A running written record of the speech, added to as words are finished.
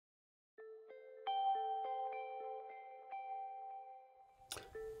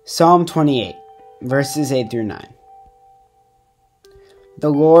Psalm 28, verses 8 through 9. The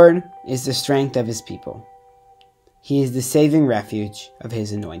Lord is the strength of his people. He is the saving refuge of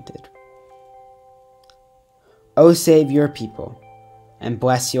his anointed. O save your people, and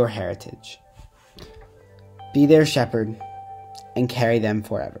bless your heritage. Be their shepherd, and carry them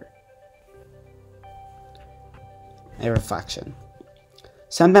forever. A reflection.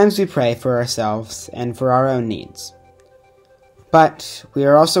 Sometimes we pray for ourselves and for our own needs. But we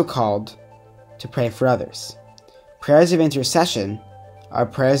are also called to pray for others. Prayers of intercession are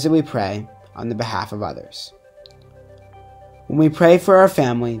prayers that we pray on the behalf of others. When we pray for our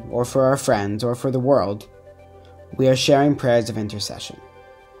family, or for our friends, or for the world, we are sharing prayers of intercession.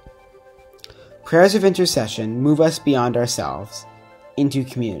 Prayers of intercession move us beyond ourselves into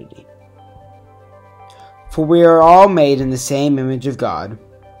community. For we are all made in the same image of God,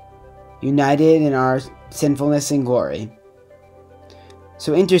 united in our sinfulness and glory.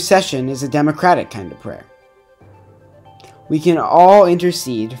 So intercession is a democratic kind of prayer. We can all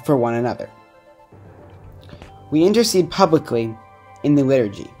intercede for one another. We intercede publicly in the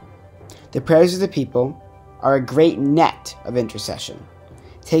liturgy. The prayers of the people are a great net of intercession,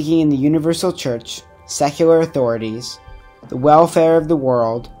 taking in the universal church, secular authorities, the welfare of the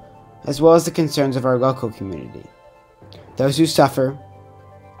world, as well as the concerns of our local community, those who suffer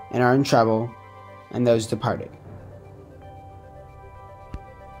and are in trouble, and those departed.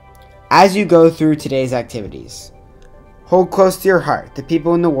 As you go through today's activities, hold close to your heart the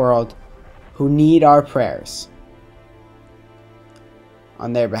people in the world who need our prayers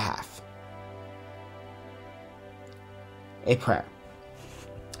on their behalf. A prayer.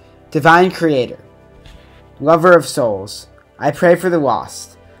 Divine Creator, lover of souls, I pray for the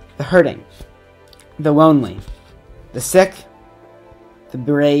lost, the hurting, the lonely, the sick, the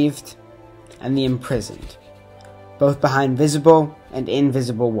bereaved, and the imprisoned, both behind visible and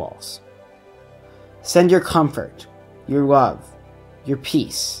invisible walls. Send your comfort, your love, your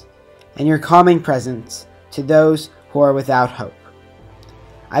peace, and your calming presence to those who are without hope.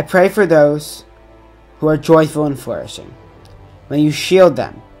 I pray for those who are joyful and flourishing. May you shield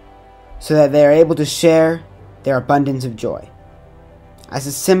them so that they are able to share their abundance of joy as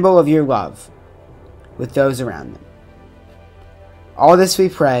a symbol of your love with those around them. All this we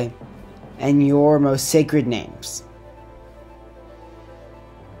pray in your most sacred names.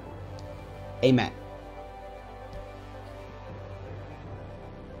 Amen.